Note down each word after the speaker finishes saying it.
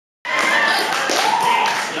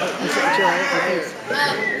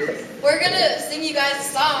We're gonna sing you guys a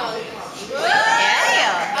song.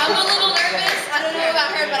 Yeah. I'm a little nervous. I don't know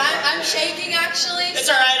about her, but I'm shaking actually. It's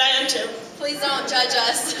alright, I am too. Please don't judge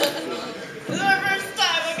us. This is our first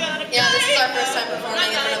time, I gotta Yeah, this is our first time performing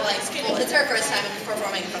in front of well, it's her first time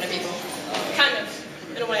performing in front of people. Kind of,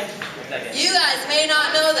 in a way. You guys may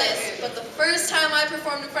not know this, but the first time I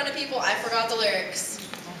performed in front of people, I forgot the lyrics.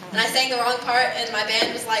 And I sang the wrong part, and my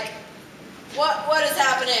band was like, what is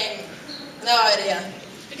happening? No idea.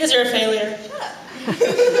 Because you're a failure. Shut up.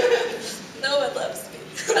 No one loves me.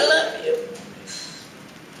 I love you.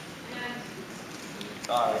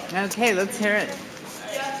 Okay, let's hear it.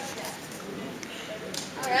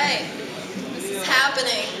 All right, this is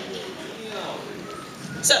happening.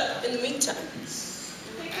 So, in the meantime.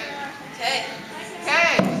 Okay.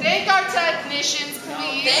 Okay, thank our technicians,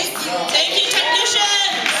 please. Thank you. Thank you,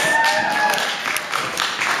 technicians!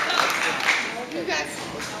 You guys.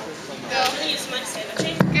 I'm gonna use my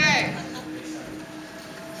sanity. Okay.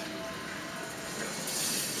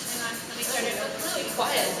 Let me turn it really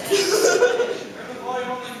quiet.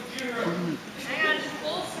 Hang on,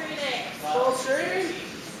 full screening. Full screen.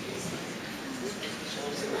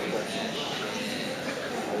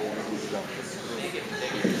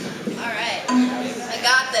 All right, I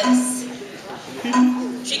got this.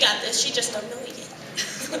 She got this, she just don't know it yet.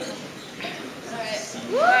 All right.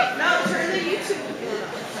 Alright, now turn the YouTube on.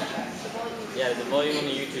 Yeah, the volume on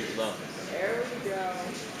the YouTube is low. There we go.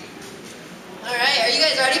 All right, are you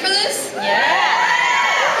guys ready for this? Yeah.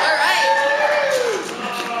 All right.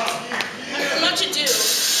 I don't know what to do.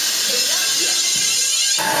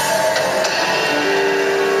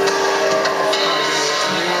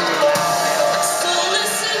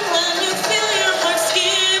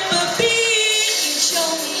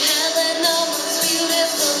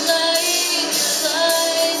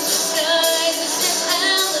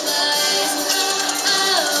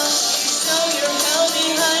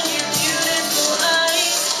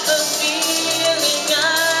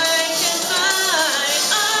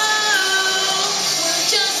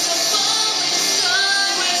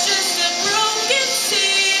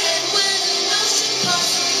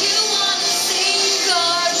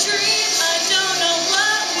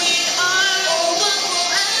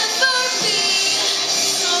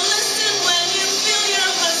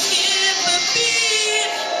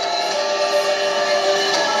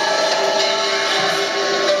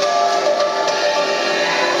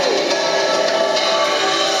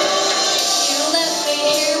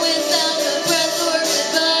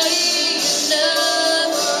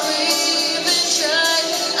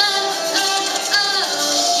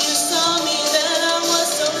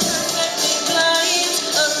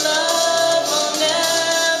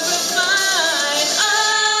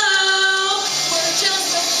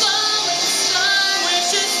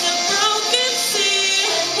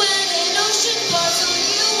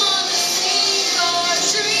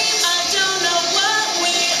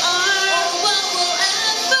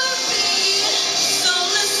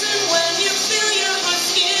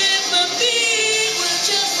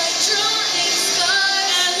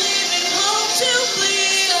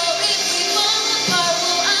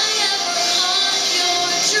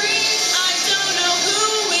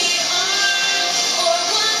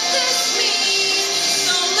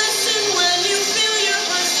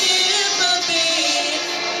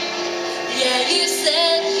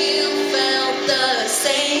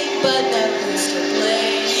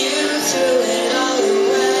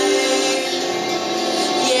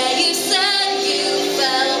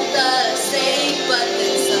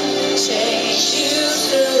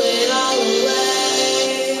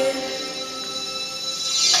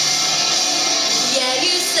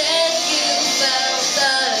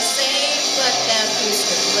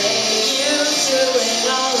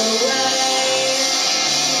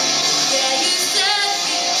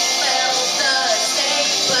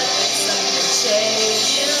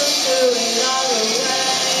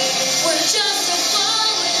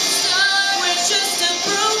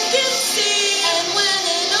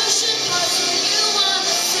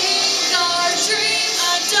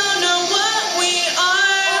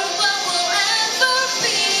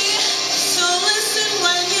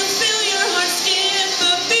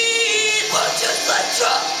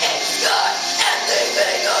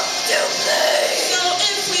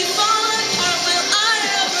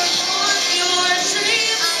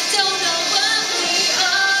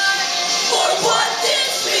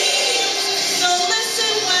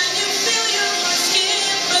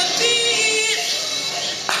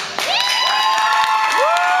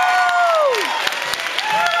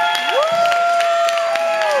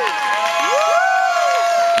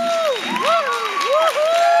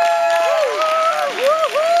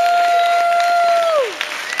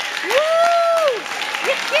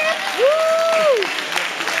 like it? Woo!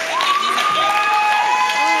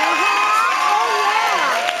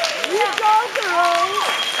 You go, girls.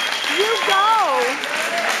 You go.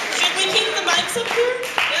 Should we keep the mics up here?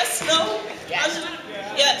 Yes, no? Yes.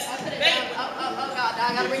 Yes. Oh God, now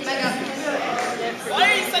I gotta bring it back up. Why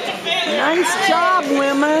are you such a fan? Nice job,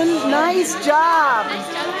 women. Nice job.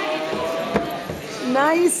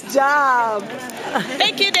 Nice job.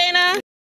 Thank you, Dana.